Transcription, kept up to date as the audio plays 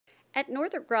At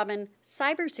Northrop Grumman,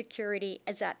 cybersecurity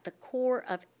is at the core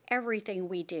of everything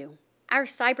we do. Our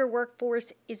cyber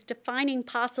workforce is defining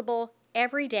possible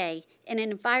every day in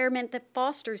an environment that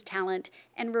fosters talent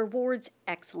and rewards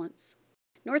excellence.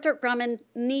 Northrop Grumman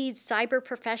needs cyber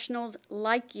professionals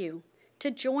like you to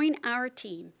join our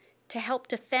team to help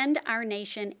defend our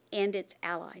nation and its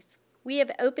allies. We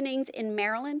have openings in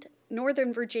Maryland,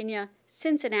 Northern Virginia,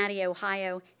 Cincinnati,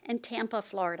 Ohio, and Tampa,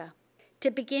 Florida.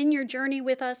 To begin your journey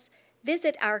with us,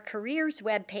 visit our careers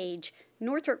webpage,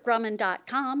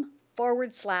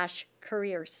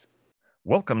 northropgrumman.com/careers.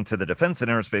 Welcome to the Defense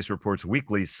and Aerospace Report's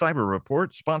weekly cyber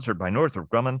report, sponsored by Northrop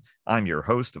Grumman. I'm your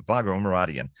host, Vago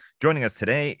Muradian. Joining us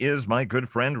today is my good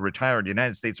friend, retired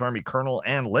United States Army Colonel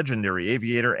and legendary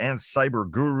aviator and cyber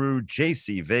guru,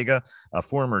 J.C. Vega, a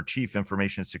former Chief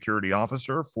Information Security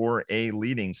Officer for a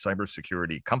leading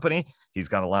cybersecurity company. He's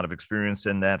got a lot of experience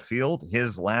in that field.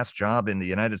 His last job in the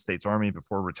United States Army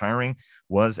before retiring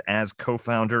was as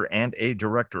co-founder and a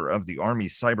director of the Army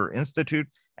Cyber Institute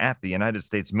at the United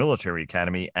States Military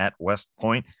Academy at West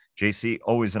Point. JC,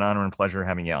 always an honor and pleasure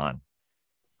having you on.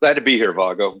 Glad to be here,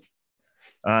 Vago.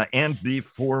 And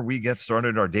before we get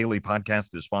started, our daily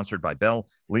podcast is sponsored by Bell.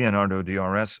 Leonardo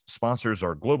DRS sponsors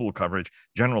our global coverage.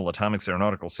 General Atomics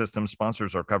Aeronautical Systems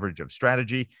sponsors our coverage of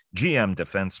strategy. GM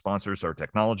Defense sponsors our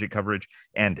technology coverage.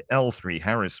 And L3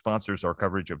 Harris sponsors our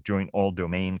coverage of joint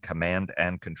all-domain command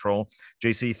and control.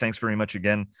 JC, thanks very much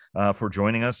again for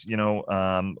joining us. You know,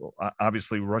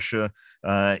 obviously Russia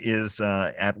is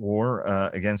at war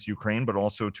against Ukraine, but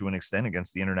also to an extent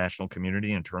against the international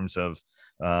community in terms of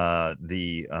the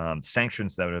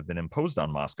sanctions that have been imposed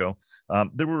on Moscow.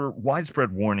 There were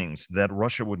widespread warnings that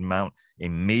Russia would mount a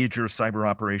major cyber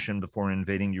operation before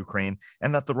invading Ukraine,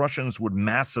 and that the Russians would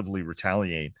massively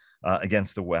retaliate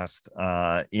against the West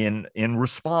in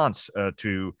response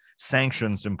to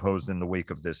sanctions imposed in the wake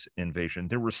of this invasion.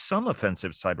 There were some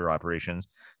offensive cyber operations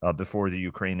before the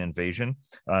Ukraine invasion.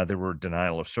 There were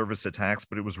denial of service attacks,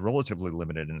 but it was relatively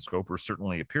limited in scope, or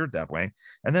certainly appeared that way.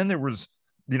 And then there was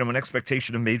an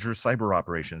expectation of major cyber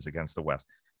operations against the West.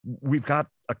 We've got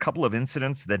a couple of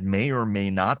incidents that may or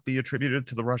may not be attributed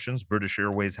to the Russians. British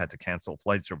Airways had to cancel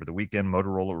flights over the weekend.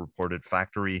 Motorola reported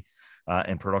factory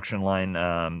and production line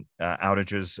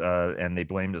outages, and they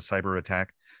blamed a cyber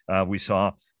attack. We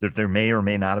saw that there may or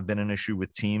may not have been an issue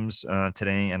with Teams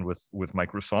today and with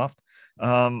Microsoft.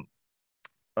 But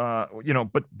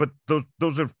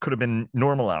those could have been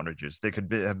normal outages. They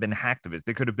could have been hacktivists.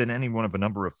 They could have been any one of a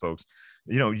number of folks.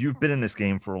 You've been in this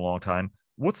game for a long time.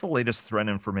 What's the latest threat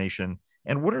information,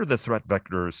 and what are the threat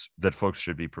vectors that folks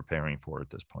should be preparing for at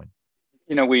this point?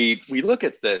 We look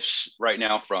at this right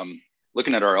now from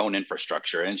looking at our own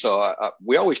infrastructure, and so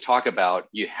we always talk about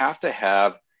you have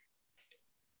to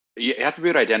be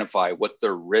able to identify what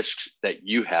the risks that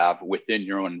you have within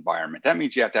your own environment. That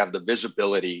means you have to have the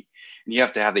visibility, and you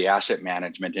have to have the asset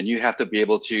management, and you have to be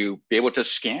able to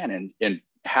scan and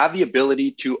have the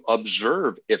ability to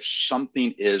observe if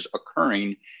something is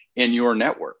occurring in your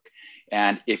network.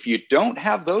 And if you don't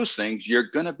have those things,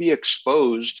 you're going to be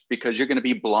exposed because you're going to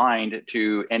be blind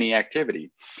to any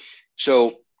activity.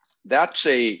 So that's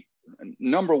a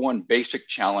number one basic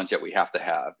challenge that we have to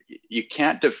have. You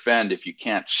can't defend if you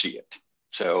can't see it.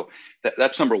 So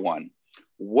that's number one.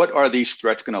 What are these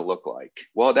threats going to look like?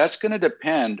 Well, that's going to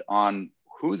depend on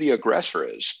who the aggressor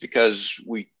is, because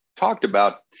you talked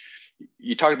about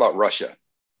Russia,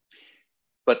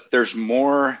 but there's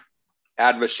more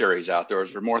adversaries out there,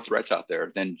 there are more threats out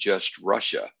there than just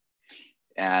Russia.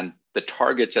 And the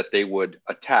targets that they would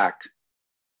attack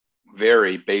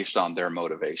vary based on their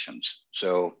motivations.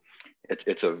 So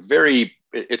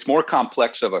it's more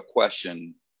complex of a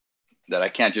question that I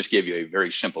can't just give you a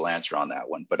very simple answer on that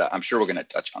one, but I'm sure we're going to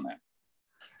touch on that.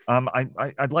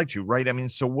 I'd like to, right? I mean,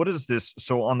 so what is this?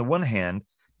 So on the one hand,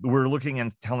 we're looking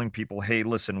and telling people, hey,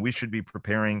 listen, we should be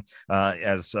preparing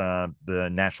as the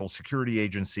National Security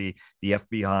Agency, the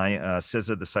FBI,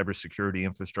 CISA, the Cybersecurity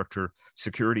Infrastructure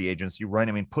Security Agency, right?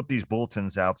 I mean, put these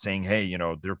bulletins out saying, hey,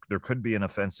 there could be an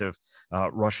offensive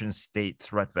Russian state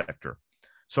threat vector.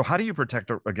 So how do you protect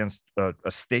against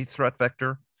a state threat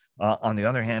vector? On the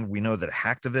other hand, we know that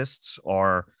hacktivists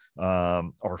are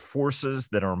forces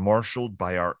that are marshaled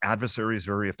by our adversaries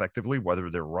very effectively, whether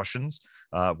they're Russians,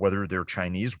 whether they're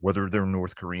Chinese, whether they're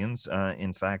North Koreans,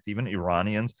 in fact, even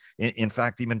Iranians, in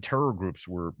fact, even terror groups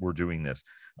were doing this.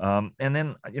 And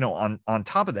then, on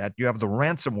top of that, you have the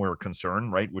ransomware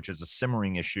concern, right, which is a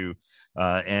simmering issue.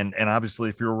 And obviously,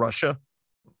 if you're Russia,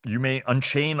 you may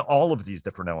unchain all of these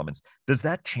different elements. Does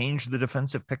that change the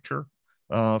defensive picture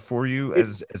for you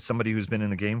as somebody who's been in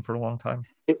the game for a long time?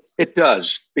 It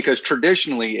does, because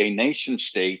traditionally a nation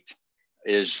state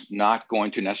is not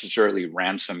going to necessarily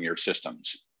ransom your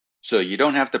systems. So you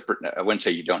don't have to, I wouldn't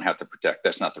say you don't have to protect,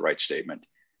 that's not the right statement.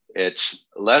 It's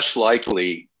less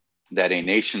likely that a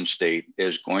nation state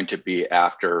is going to be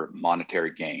after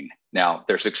monetary gain. Now,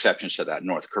 there's exceptions to that,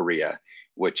 North Korea,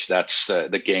 which that's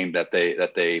the game that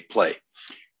they play.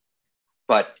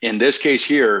 But in this case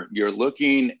here, you're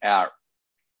looking at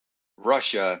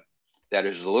Russia that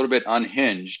is a little bit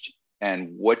unhinged,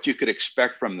 and what you could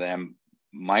expect from them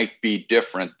might be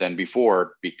different than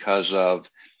before because of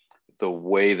the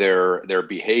way they're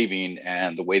behaving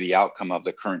and the way the outcome of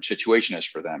the current situation is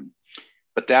for them.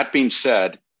 But that being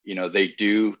said, they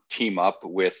do team up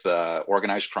with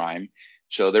organized crime,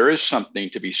 so there is something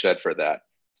to be said for that.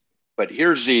 But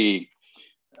here's the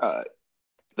I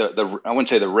wouldn't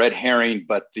say the red herring,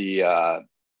 but the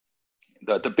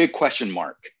big question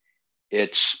mark.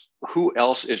 It's who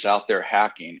else is out there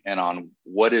hacking and on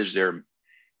what is their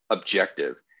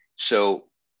objective. So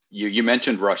you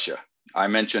mentioned Russia. I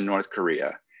mentioned North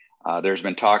Korea. There's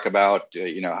been talk about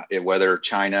whether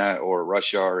China or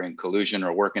Russia are in collusion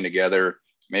or working together,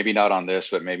 maybe not on this,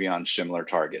 but maybe on similar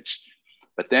targets.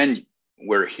 But then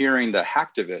we're hearing the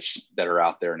hacktivists that are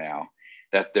out there now,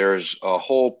 that there's a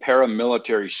whole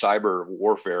paramilitary cyber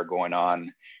warfare going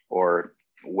on, or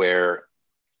where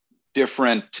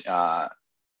different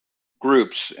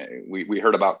groups, we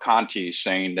heard about Conti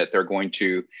saying that they're going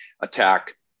to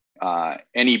attack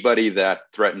anybody that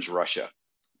threatens Russia.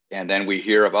 And then we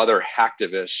hear of other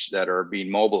hacktivists that are being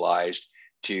mobilized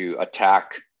to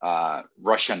attack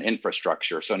Russian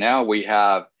infrastructure. So now we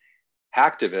have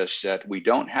hacktivists that we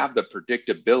don't have the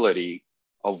predictability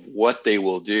of what they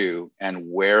will do and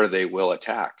where they will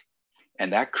attack.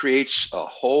 And that creates a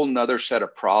whole nother set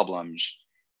of problems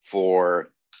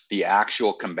for the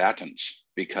actual combatants,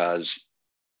 because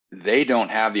they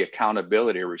don't have the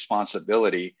accountability or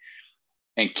responsibility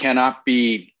and cannot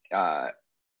be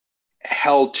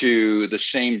held to the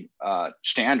same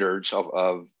standards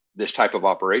of this type of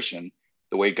operation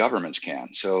the way governments can.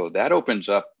 So that opens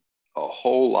up a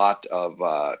whole lot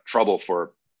of trouble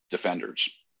for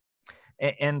defenders.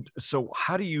 And so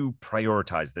how do you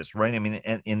prioritize this, right? I mean,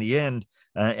 in the end,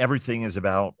 everything is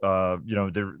about,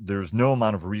 there's no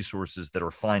amount of resources that are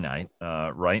finite,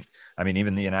 right? I mean,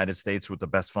 even the United States with the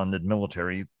best funded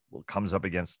military comes up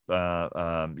against,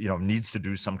 needs to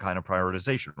do some kind of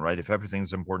prioritization, right? If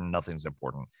everything's important, nothing's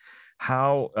important.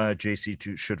 How,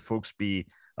 JC, should folks be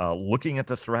looking at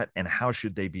the threat, and how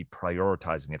should they be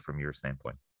prioritizing it from your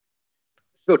standpoint?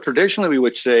 So traditionally, we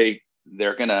would say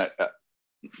they're going to,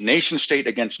 nation state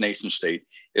against nation state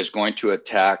is going to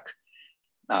attack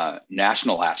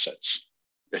national assets.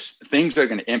 Things that are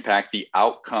going to impact the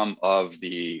outcome of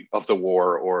the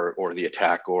war or the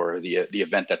attack or the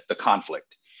event, that the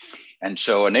conflict. And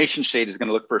so a nation state is going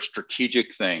to look for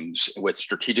strategic things with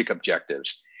strategic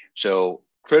objectives. So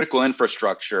critical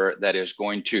infrastructure that is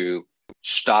going to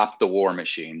stop the war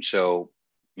machine. So,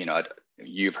 you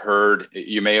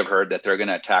may have heard that they're going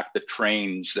to attack the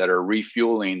trains that are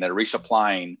refueling, that are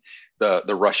resupplying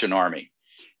the Russian army.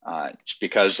 It's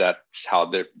because that's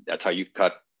how you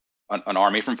cut an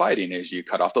army from fighting, is you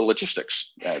cut off the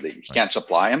logistics. You can't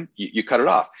supply them, you cut it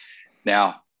off.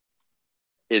 Now,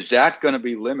 is that going to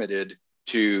be limited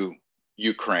to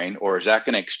Ukraine, or is that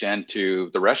going to extend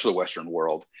to the rest of the Western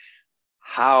world?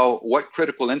 What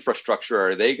critical infrastructure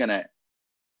are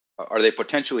they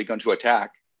potentially going to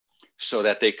attack so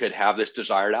that they could have this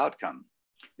desired outcome?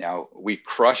 Now, we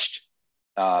crushed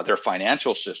their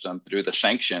financial system through the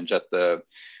sanctions that the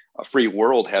free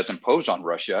world has imposed on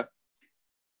Russia.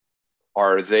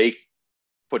 Are they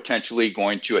potentially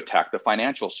going to attack the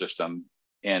financial system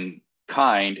in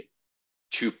kind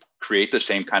to create the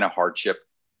same kind of hardship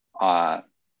on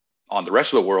the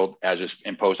rest of the world as is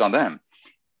imposed on them?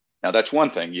 Now, that's one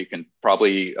thing you can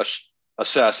probably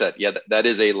assess that, that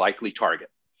is a likely target.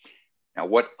 Now,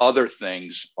 what other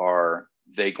things are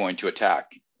they going to attack?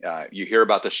 You hear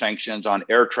about the sanctions on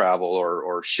air travel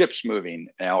or ships moving.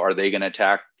 Now, are they going to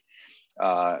attack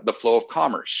the flow of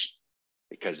commerce?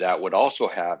 Because that would also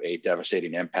have a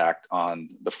devastating impact on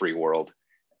the free world,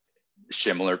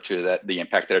 similar to the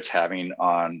impact that it's having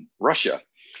on Russia.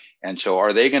 And so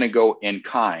are they going to go in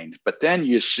kind? But then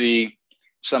you see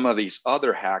some of these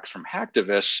other hacks from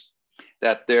hacktivists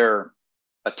that they're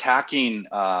attacking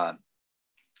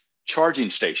charging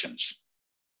stations.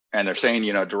 And they're saying,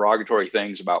 derogatory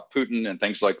things about Putin and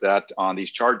things like that on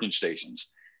these charging stations.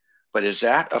 But is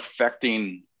that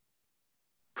affecting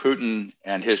Putin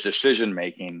and his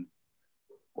decision-making,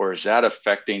 or is that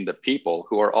affecting the people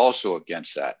who are also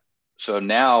against that? So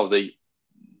now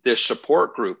this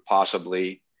support group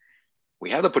possibly we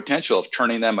have the potential of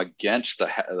turning them against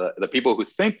the people who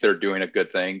think they're doing a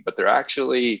good thing, but they're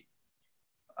actually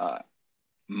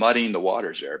muddying the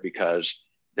waters there, because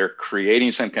they're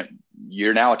creating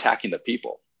you're now attacking the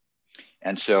people.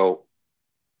 And so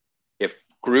if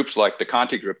groups like the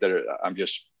Conti Group I'm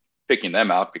just picking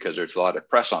them out because there's a lot of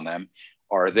press on them,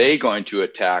 are they going to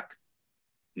attack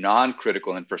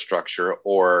non-critical infrastructure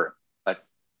or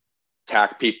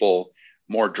attack people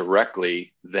more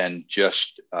directly than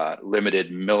just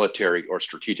limited military or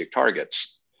strategic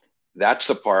targets? That's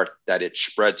the part that it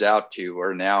spreads out to,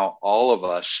 where now all of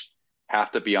us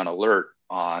have to be on alert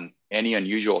on any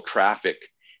unusual traffic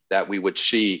that we would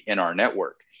see in our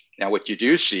network. Now, what you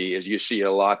do see is you see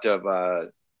a lot of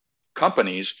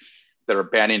companies that are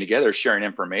banding together, sharing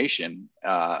information,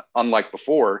 unlike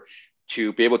before,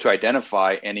 to be able to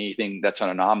identify anything that's an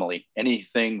anomaly,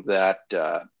 anything that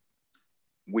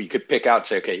we could pick out,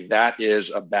 say, okay, that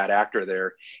is a bad actor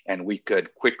there, and we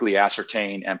could quickly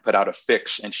ascertain and put out a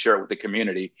fix and share it with the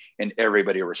community, and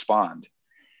everybody respond.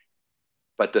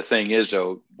 But the thing is,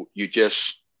 though, you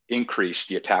just increase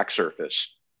the attack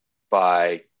surface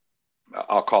by,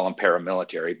 I'll call them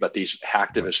paramilitary, but these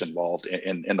hacktivists involved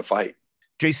in the fight.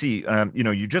 JC,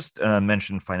 you just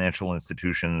mentioned financial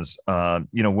institutions.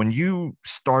 When you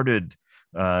started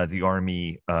the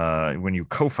Army, when you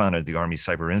co-founded the Army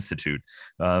Cyber Institute,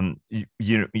 and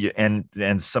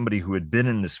somebody who had been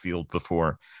in this field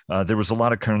before, there was a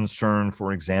lot of concern,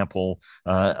 for example,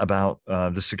 about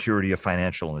the security of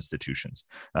financial institutions.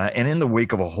 And in the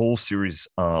wake of a whole series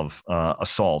of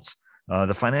assaults,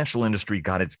 the financial industry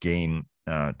got its game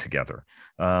together.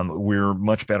 We're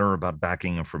much better about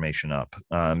backing information up,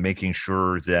 making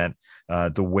sure that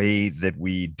the way that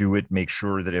we do it, make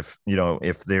sure that if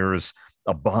there's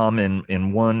a bomb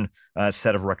in one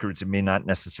set of records, it may not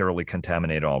necessarily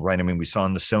contaminate all, right? I mean, we saw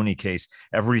in the Sony case,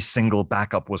 every single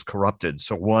backup was corrupted.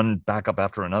 So one backup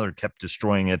after another kept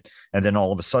destroying it. And then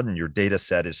all of a sudden your data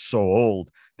set is so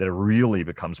old that it really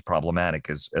becomes problematic,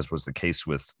 as was the case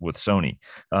with Sony.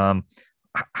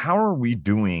 How are we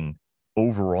doing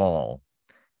overall?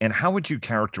 And how would you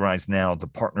characterize now the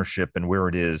partnership and where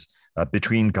it is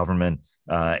between government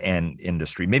and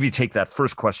industry? Maybe take that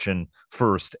first question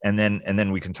first, and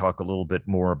then we can talk a little bit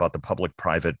more about the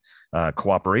public-private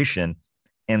cooperation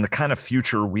and the kind of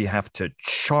future we have to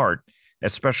chart,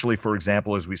 especially, for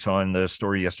example, as we saw in the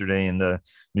story yesterday in the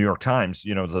New York Times,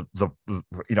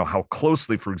 how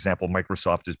closely, for example,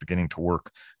 Microsoft is beginning to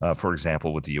work, for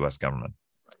example, with the U.S. government.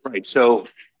 Right. So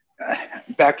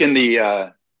back in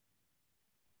the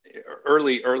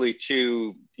early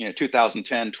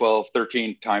 2010, 12,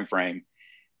 13 timeframe,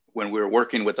 when we were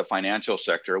working with the financial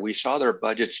sector, we saw their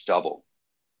budgets double.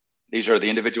 These are the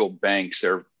individual banks.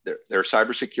 Their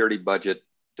cybersecurity budget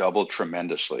doubled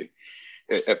tremendously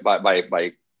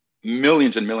by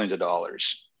millions and millions of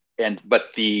dollars.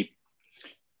 But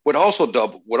what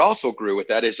also grew with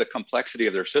that is the complexity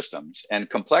of their systems, and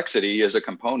complexity is a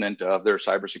component of their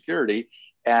cybersecurity.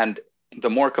 And the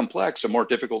more complex, the more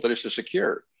difficult it is to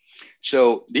secure.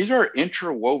 So these are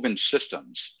interwoven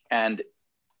systems, and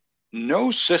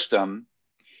no system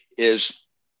is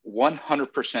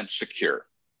 100% secure.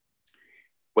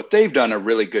 What they've done a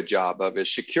really good job of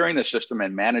is securing the system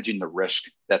and managing the risk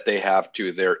that they have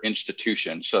to their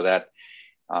institution, so that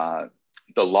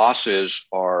the losses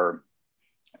are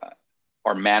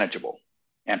manageable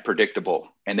and predictable,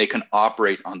 and they can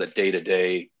operate on the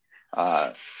day-to-day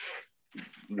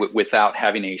without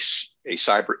having a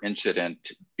cyber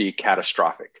incident be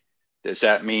catastrophic. Does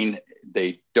that mean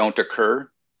they don't occur?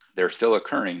 They're still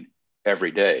occurring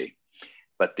every day.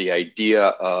 But the idea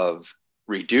of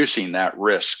reducing that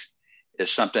risk is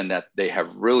something that they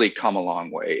have really come a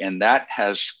long way. And that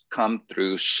has come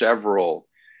through several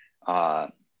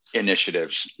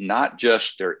initiatives, not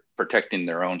just they're protecting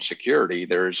their own security.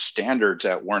 There's standards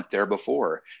that weren't there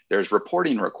before. There's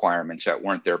reporting requirements that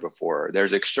weren't there before.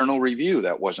 There's external review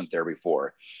that wasn't there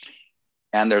before.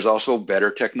 And there's also better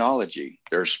technology.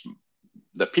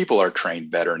 The people are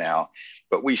trained better now,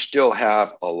 but we still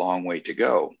have a long way to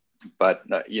go. But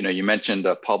you mentioned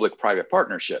a public-private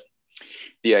partnership.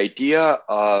 The idea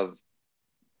of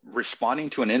responding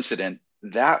to an incident,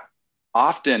 that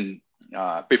often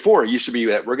before it used to be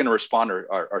that we're going to respond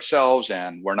ourselves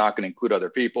and we're not going to include other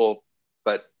people.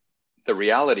 But the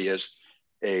reality is,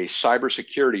 a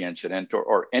cybersecurity incident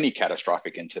or any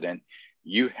catastrophic incident,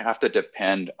 you have to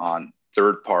depend on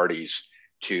third parties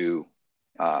to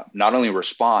not only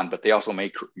respond, but they also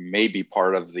may be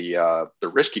part of the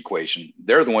risk equation.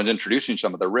 They're the ones introducing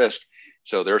some of the risk.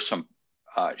 So there's some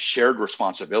shared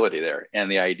responsibility there.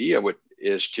 And the idea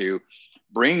is to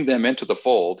bring them into the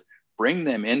fold, bring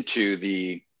them into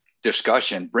the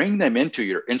discussion, bring them into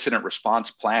your incident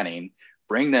response planning,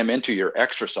 bring them into your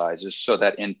exercises so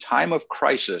that in time of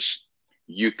crisis,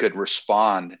 you could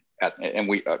respond and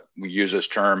we use this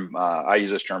term, I use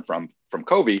this term from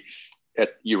Covey,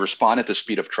 you respond at the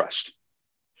speed of trust.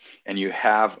 And you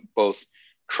have both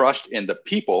trust in the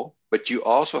people, but you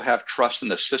also have trust in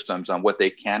the systems on what they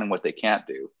can and what they can't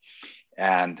do.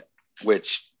 And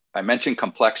which I mentioned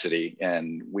complexity,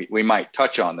 and we might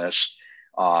touch on this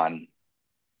on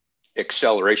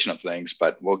acceleration of things,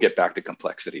 but we'll get back to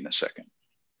complexity in a second.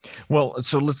 Well,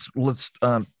 so let's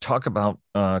talk about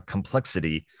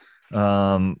complexity,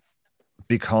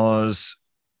 because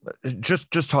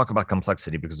just talk about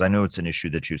complexity, because I know it's an issue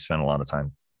that you've spent a lot of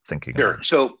time thinking about.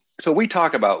 So we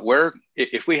talk about where,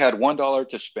 if we had $1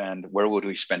 to spend, where would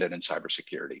we spend it in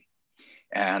cybersecurity?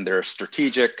 And there's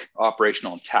strategic,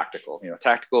 operational, and tactical.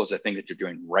 Tactical is the thing that you're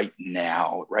doing right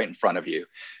now, right in front of you.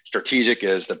 Strategic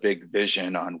is the big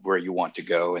vision on where you want to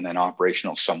go, and then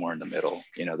operational somewhere in the middle.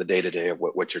 The day-to-day of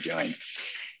what you're doing.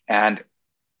 And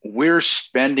we're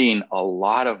spending a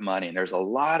lot of money, and there's a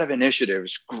lot of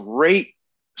initiatives. Great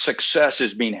success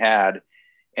is being had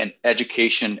in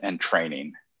education and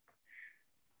training.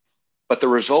 But the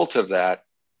result of that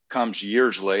comes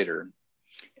years later,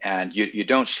 and you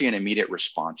don't see an immediate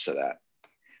response to that.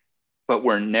 But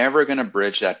we're never going to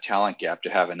bridge that talent gap to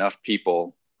have enough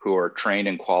people who are trained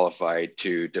and qualified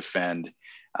to defend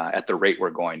at the rate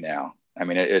we're going now. I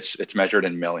mean, it's measured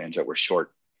in millions that we're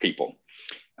short people,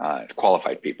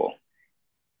 qualified people.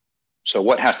 So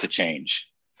what has to change?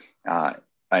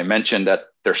 I mentioned that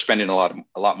they're spending a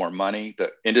lot more money.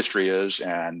 The industry is,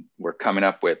 and we're coming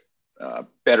up with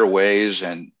better ways,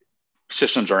 and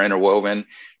systems are interwoven,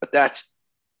 but that's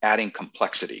adding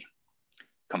complexity.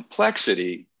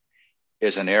 Complexity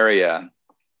is an area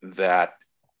that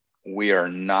we are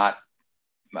not,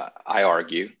 I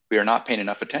argue, we are not paying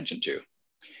enough attention to.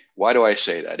 Why do I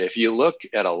say that? If you look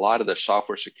at a lot of the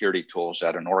software security tools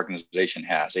that an organization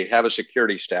has, they have a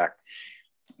security stack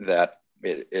that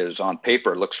is on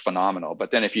paper, looks phenomenal.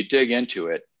 But then if you dig into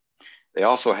it, they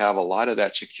also have a lot of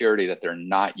that security that they're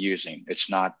not using. It's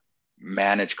not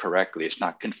managed correctly. It's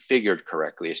not configured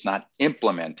correctly. It's not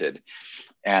implemented.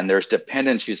 And there's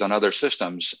dependencies on other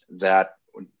systems that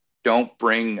don't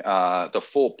bring the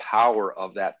full power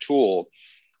of that tool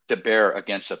to bear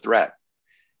against a threat.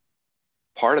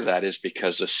 Part of that is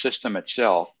because the system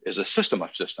itself is a system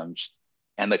of systems,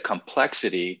 and the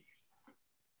complexity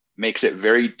makes it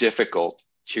very difficult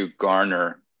to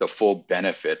garner the full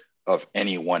benefit of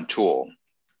any one tool.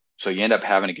 So you end up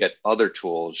having to get other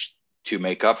tools to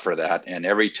make up for that. And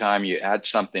every time you add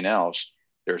something else,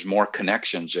 there's more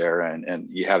connections there, and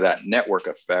you have that network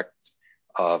effect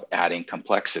of adding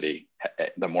complexity,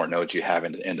 the more nodes you have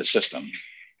in the system.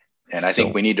 And I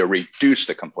think we need to reduce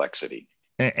the complexity.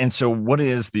 And so what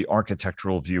is the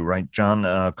architectural view, right? John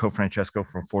Cofrancesco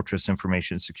from Fortress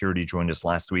Information Security joined us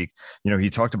last week. He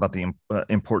talked about the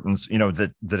importance,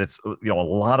 that it's, a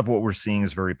lot of what we're seeing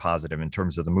is very positive in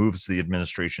terms of the moves the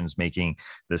administration's making,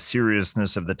 the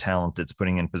seriousness of the talent it's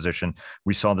putting in position.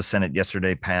 We saw the Senate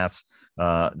yesterday pass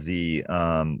the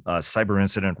cyber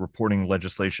incident reporting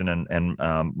legislation and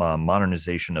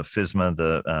modernization of FISMA,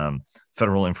 the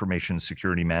Federal Information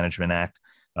Security Management Act.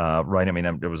 Right. I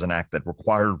mean, there was an act that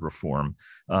required reform.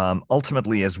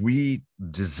 Ultimately, as we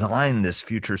design this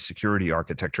future security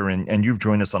architecture, and you've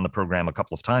joined us on the program a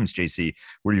couple of times, JC,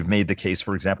 where you've made the case,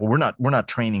 for example, we're not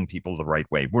training people the right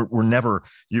way. We're never,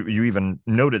 you even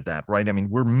noted that, right? I mean,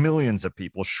 we're millions of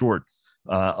people short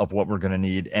of what we're going to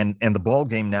need. And the ball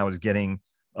game now is getting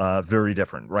very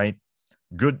different, right?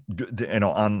 Good,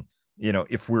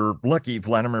 if we're lucky,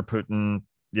 Vladimir Putin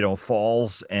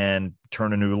falls and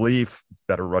turn a new leaf,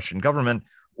 better Russian government,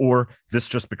 or this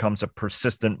just becomes a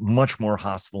persistent, much more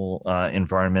hostile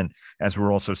environment, as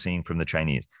we're also seeing from the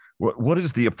Chinese. What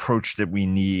is the approach that we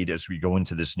need as we go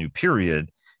into this new period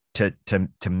to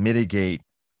mitigate,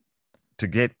 to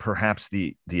get perhaps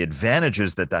the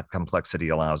advantages that complexity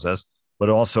allows us, but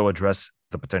also address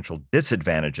the potential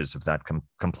disadvantages of that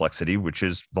complexity, which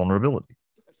is vulnerability?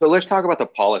 So let's talk about the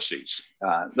policies.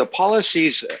 The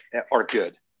policies are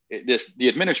good. The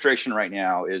administration right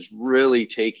now is really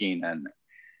taking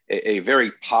a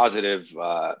very positive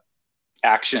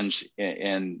actions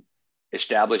in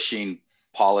establishing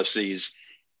policies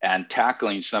and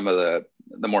tackling some of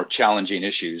the more challenging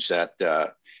issues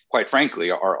that, quite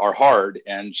frankly, are hard.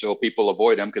 And so people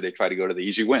avoid them because they try to go to the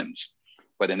easy wins.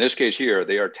 But in this case here,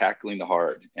 they are tackling the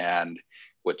hard. And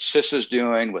what CIS is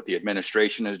doing, what the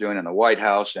administration is doing in the White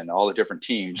House and all the different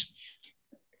teams,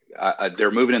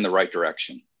 they're moving in the right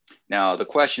direction. Now, the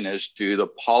question is, do the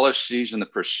policies and the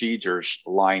procedures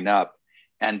line up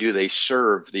and do they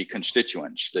serve the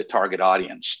constituents, the target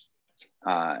audience?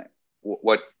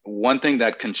 One thing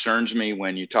that concerns me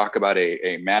when you talk about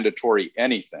a mandatory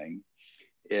anything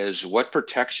is what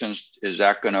protections is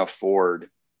that going to afford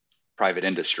private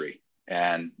industry?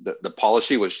 And the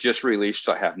policy was just released,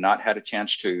 so I have not had a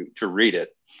chance to read it.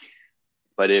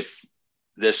 But if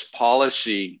this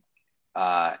policy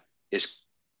has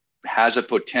a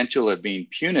potential of being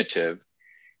punitive,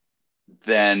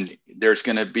 then there's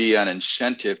going to be an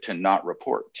incentive to not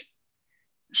report.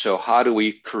 So how do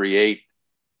we create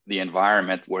the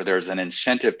environment where there's an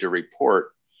incentive to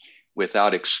report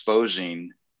without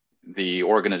exposing the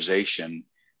organization,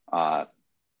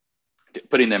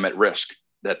 putting them at risk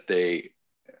that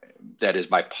is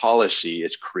by policy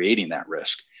is creating that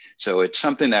risk? So it's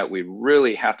something that we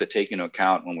really have to take into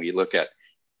account when we look at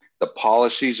the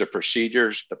policies, the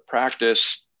procedures, the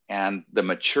practice, and the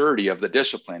maturity of the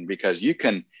discipline, because you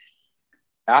can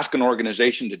ask an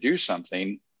organization to do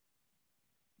something,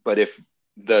 but if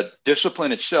the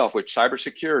discipline itself, which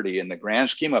cybersecurity in the grand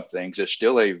scheme of things is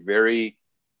still a very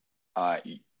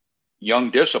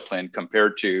young discipline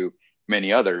compared to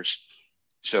many others.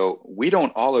 So we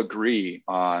don't all agree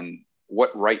on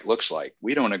what right looks like.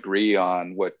 We don't agree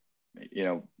on what,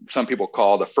 some people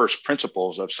call the first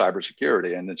principles of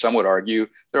cybersecurity. And then some would argue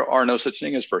there are no such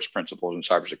thing as first principles in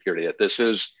cybersecurity, that this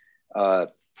is a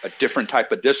different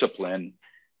type of discipline,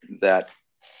 that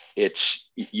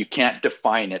you can't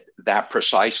define it that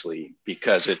precisely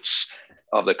because it's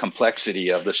of the complexity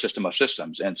of the system of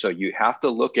systems. And so you have to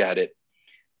look at it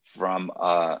from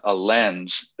a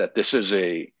lens that this is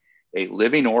a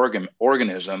living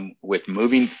organism with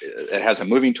it has a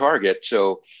moving target.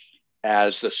 So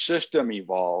as the system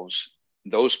evolves,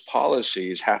 those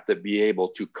policies have to be able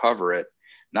to cover it,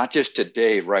 not just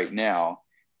today, right now,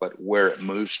 but where it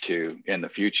moves to in the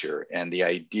future. And the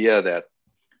idea that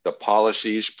the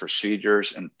policies,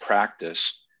 procedures, and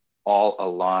practice all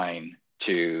align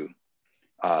to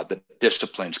the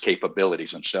discipline's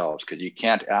capabilities themselves, because you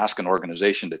can't ask an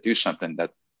organization to do something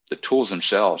that the tools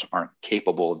themselves aren't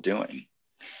capable of doing.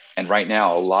 And right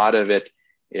now, a lot of it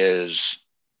is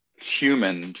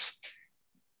humans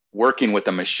working with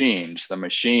the machines. The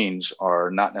machines are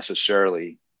not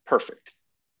necessarily perfect.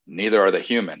 Neither are the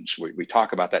humans. We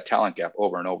talk about that talent gap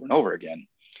over and over and over again.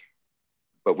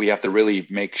 But we have to really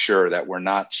make sure that we're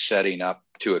not setting up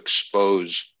to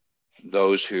expose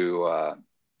those who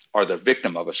are the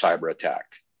victim of a cyber attack.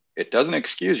 It doesn't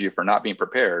excuse you for not being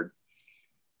prepared,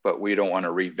 but we don't want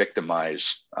to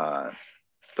re-victimize the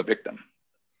victim.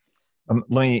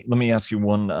 Let me ask you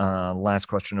one last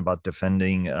question about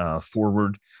defending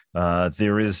forward.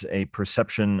 There is a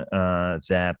perception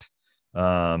that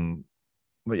I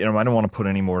don't want to put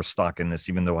any more stock in this,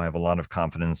 even though I have a lot of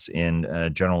confidence in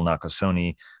General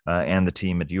Nakasone and the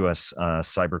team at U.S.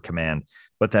 Cyber Command,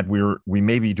 but that we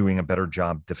may be doing a better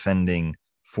job defending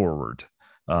forward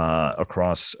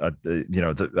across a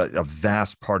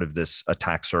vast part of this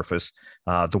attack surface.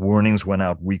 The warnings went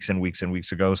out weeks and weeks and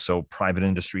weeks ago, so private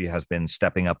industry has been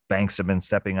stepping up, banks have been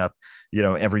stepping up,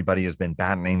 everybody has been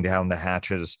battening down the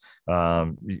hatches.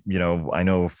 I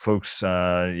know folks,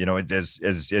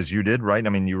 as you did, right? I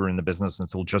mean, you were in the business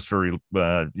until just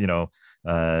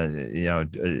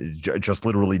just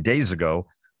literally days ago,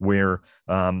 where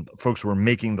folks were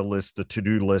making the list, the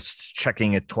to-do lists,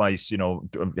 checking it twice.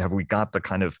 Have we got the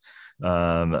kind of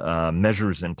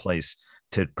measures in place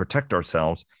to protect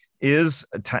ourselves? Is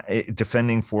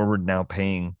defending forward now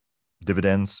paying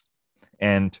dividends?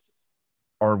 And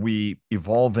are we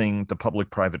evolving the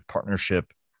public-private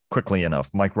partnership quickly enough?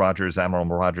 Mike Rogers, Admiral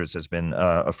Rogers, has been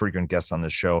a frequent guest on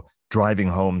this show, driving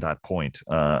home that point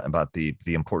about the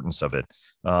importance of it.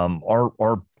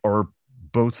 Are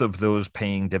both of those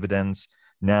paying dividends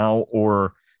now,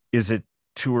 or is it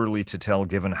too early to tell,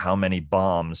 given how many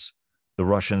bombs the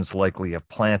Russians likely have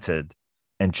planted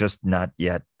and just not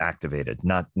yet activated?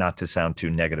 Not to sound too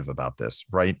negative about this,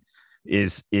 right?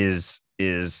 Is his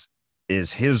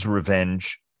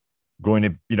revenge going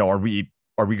to, are we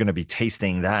going to be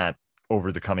tasting that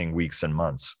over the coming weeks and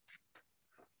months?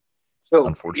 So,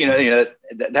 unfortunately,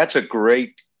 that's a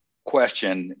great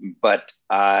question, but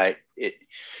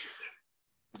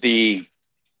the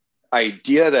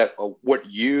idea that what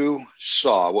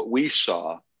we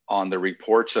saw on the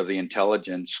reports of the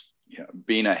intelligence,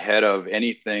 being ahead of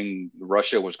anything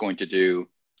Russia was going to do,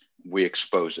 we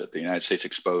exposed it. The United States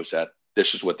exposed that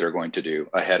this is what they're going to do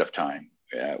ahead of time.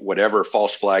 Whatever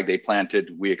false flag they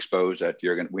planted, we exposed that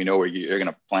we know where you're going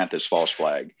to plant this false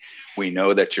flag. We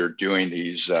know that you're doing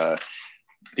these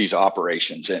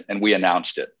operations, and we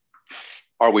announced it.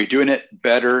 Are we doing it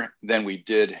better than we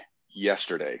did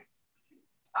yesterday?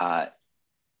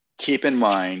 keep in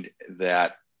mind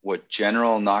that what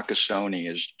General Nakasone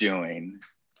is doing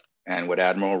and what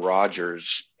Admiral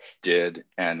Rogers did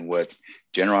and what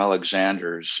General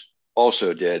Alexander's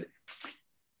also did,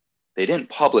 they didn't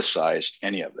publicize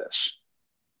any of this.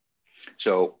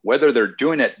 So whether they're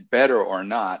doing it better or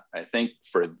not, I think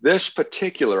for this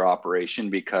particular operation,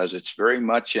 because it's very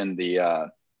much in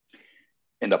the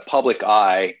public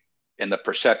eye and the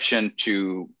perception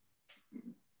to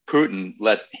Putin,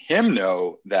 let him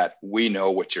know that we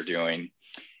know what you're doing.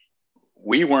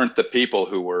 We weren't the people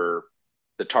who were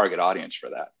the target audience for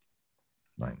that.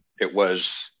 Right. It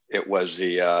was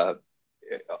the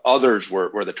others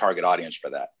were the target audience for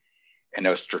that. And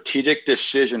a strategic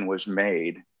decision was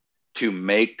made to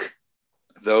make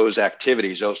those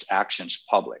activities, those actions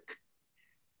public.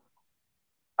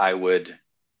 I would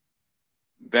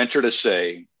venture to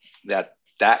say that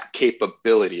that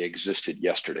capability existed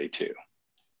yesterday too.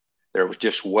 There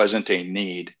just wasn't a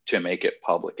need to make it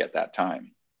public at that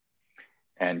time.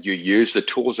 And you use the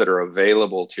tools that are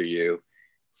available to you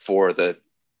for the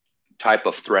type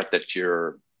of threat that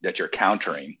you're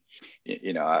countering.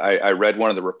 You know, I read one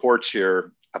of the reports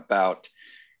here about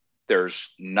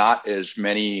there's not as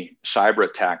many cyber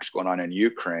attacks going on in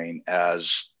Ukraine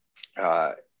as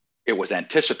it was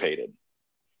anticipated.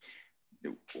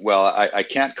 Well, I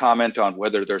can't comment on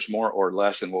whether there's more or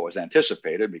less than what was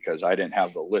anticipated because I didn't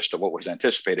have the list of what was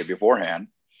anticipated beforehand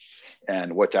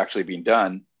and what's actually being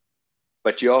done.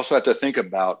 But you also have to think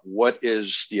about what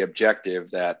is the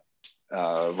objective that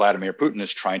Vladimir Putin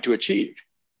is trying to achieve.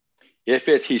 If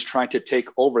he's trying to take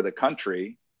over the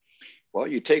country, well,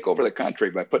 you take over the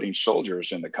country by putting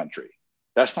soldiers in the country.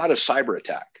 That's not a cyber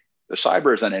attack. The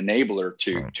cyber is an enabler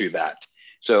to that.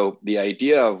 So the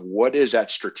idea of what is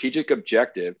that strategic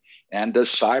objective and does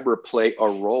cyber play a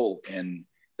role in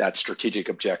that strategic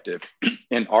objective?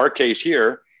 In our case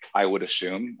here, I would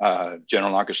assume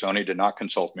General Nakasone did not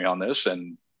consult me on this,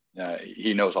 and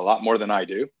he knows a lot more than I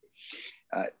do,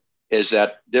 is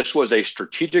that this was a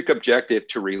strategic objective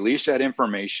to release that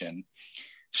information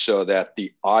so that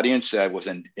the audience that was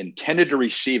intended to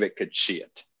receive it could see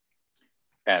it.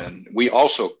 And we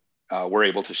also were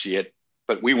able to see it,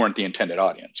 but we weren't the intended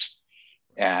audience.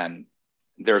 And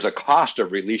there's a cost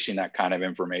of releasing that kind of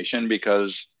information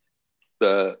because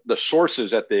the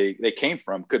sources that they came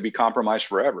from could be compromised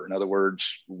forever. In other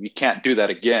words, we can't do that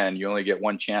again. You only get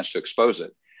one chance to expose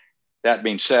it. That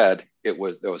being said, there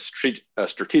was a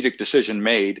strategic decision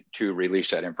made to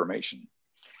release that information.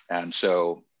 And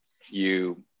so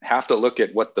you have to look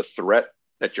at what the threat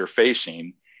that you're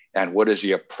facing and what is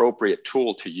the appropriate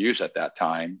tool to use at that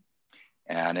time.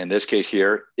 And in this case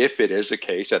here, if it is the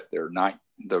case that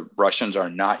the Russians are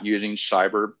not using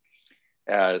cyber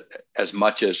as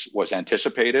much as was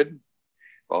anticipated,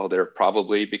 well, they're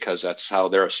probably, because that's how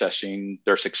they're assessing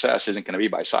their success, isn't going to be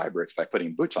by cyber, it's by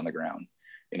putting boots on the ground.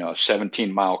 You know, a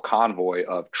 17-mile convoy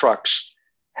of trucks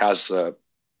has a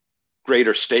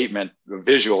greater statement, a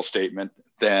visual statement,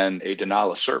 than a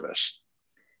denial of service.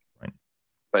 Right.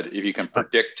 But if you can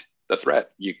predict the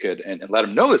threat, you could, and let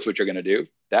them know that's what you're going to do,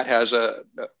 that has an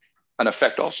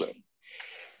effect also.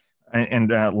 And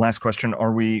last question,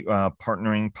 are we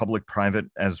partnering public-private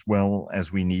as well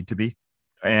as we need to be?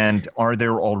 And are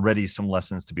there already some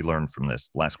lessons to be learned from this?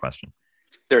 Last question.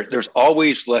 There's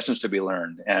always lessons to be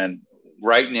learned. And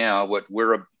right now, what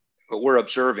we're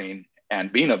observing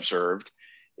and being observed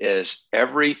is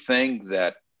everything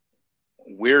that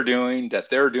we're doing, that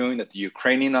they're doing, that the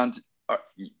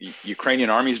Ukrainian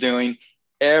army is doing,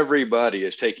 everybody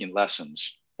is taking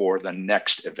lessons for the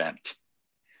next event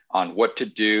on what to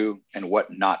do and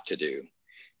what not to do.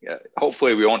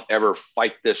 Hopefully we won't ever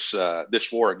fight this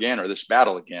war again or this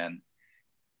battle again,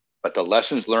 but the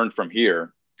lessons learned from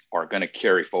here are going to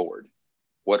carry forward.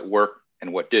 What worked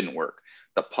and what didn't work.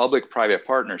 The public-private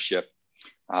partnership,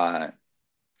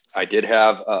 I did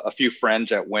have a few friends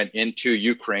that went into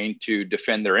Ukraine to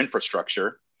defend their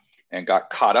infrastructure and got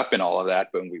caught up in all of that,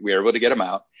 but we were able to get them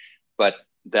out. But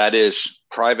that is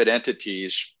private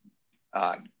entities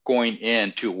going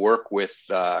in to work with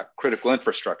critical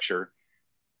infrastructure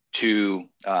to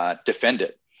defend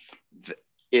it.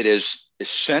 It is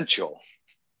essential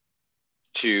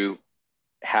to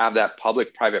have that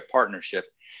public-private partnership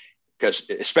because,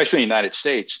 especially in the United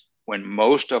States, when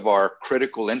most of our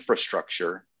critical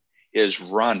infrastructure is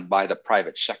run by the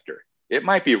private sector. It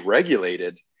might be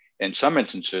regulated in some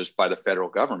instances by the federal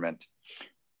government,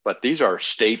 but these are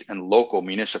state and local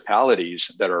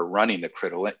municipalities that are running the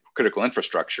critical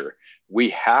infrastructure. We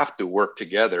have to work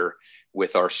together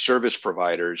with our service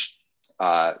providers,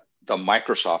 the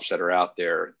Microsofts that are out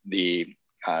there, the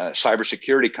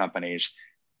cybersecurity companies,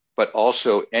 but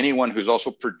also anyone who's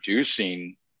also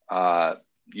producing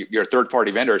your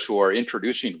third-party vendors who are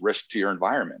introducing risk to your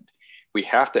environment. We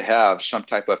have to have some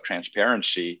type of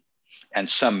transparency and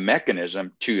some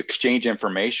mechanism to exchange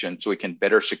information so we can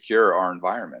better secure our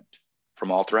environment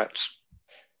from all threats.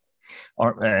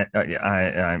 I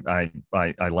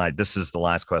lied. This is the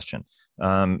last question.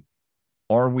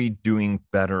 Are we doing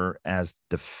better as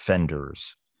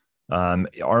defenders?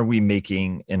 Are we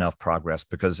making enough progress?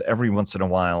 Because every once in a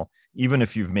while, even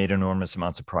if you've made enormous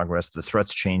amounts of progress, the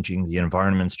threat's changing, the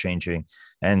environment's changing,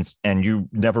 and you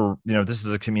never, this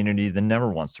is a community that never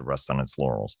wants to rest on its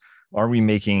laurels. Are we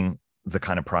making the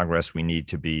kind of progress we need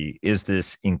to be? Is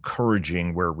this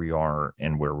encouraging where we are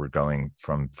and where we're going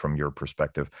from your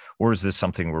perspective? Or is this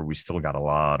something where we still got a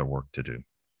lot of work to do?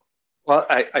 Well,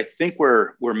 I think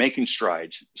we're making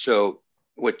strides. So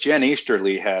what Jen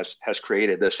Easterly has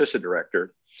created, the assistant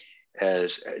director,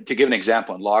 as to give an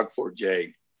example in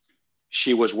Log4j,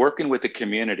 she was working with the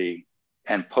community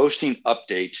and posting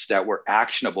updates that were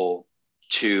actionable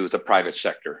to the private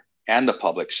sector and the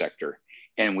public sector.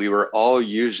 And we were all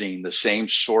using the same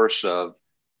source of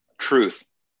truth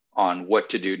on what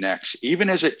to do next, even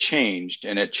as it changed,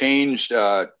 and it changed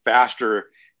faster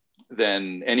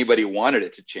than anybody wanted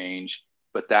it to change.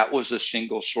 But that was a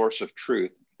single source of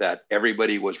truth that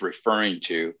everybody was referring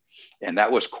to, and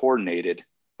that was coordinated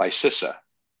by CISA.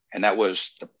 And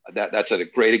that's a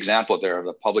great example there of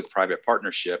the public-private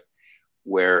partnership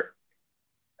where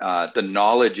the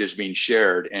knowledge is being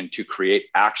shared and to create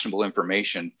actionable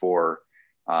information for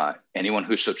anyone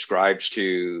who subscribes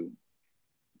to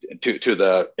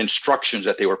the instructions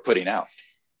that they were putting out.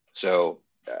 So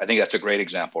I think that's a great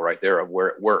example right there of where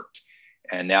it worked.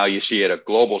 And now you see at a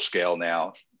global scale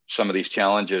now, some of these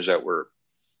challenges that we're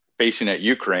facing at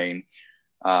Ukraine,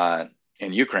 in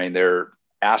Ukraine, they're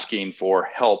asking for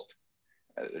help,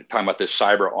 talking about this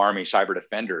cyber army, cyber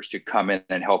defenders to come in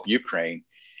and help Ukraine.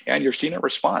 And you're seeing a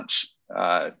response.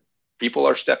 People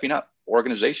are stepping up,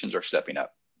 organizations are stepping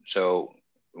up. So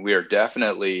we are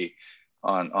definitely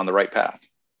on the right path.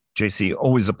 JC,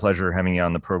 always a pleasure having you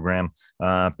on the program.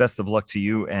 Best of luck to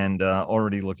you, and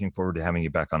already looking forward to having you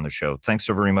back on the show. Thanks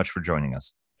so very much for joining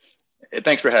us.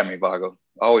 Thanks for having me, Vago.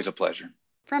 Always a pleasure.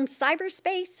 From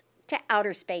cyberspace to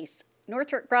outer space,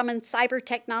 Northrop Grumman cyber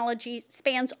technology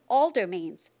spans all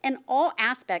domains and all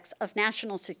aspects of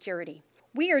national security.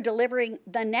 We are delivering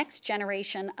the next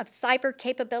generation of cyber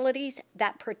capabilities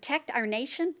that protect our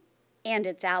nation and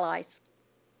its allies.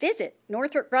 Visit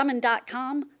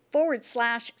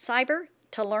northropgrumman.com/cyber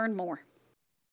to learn more.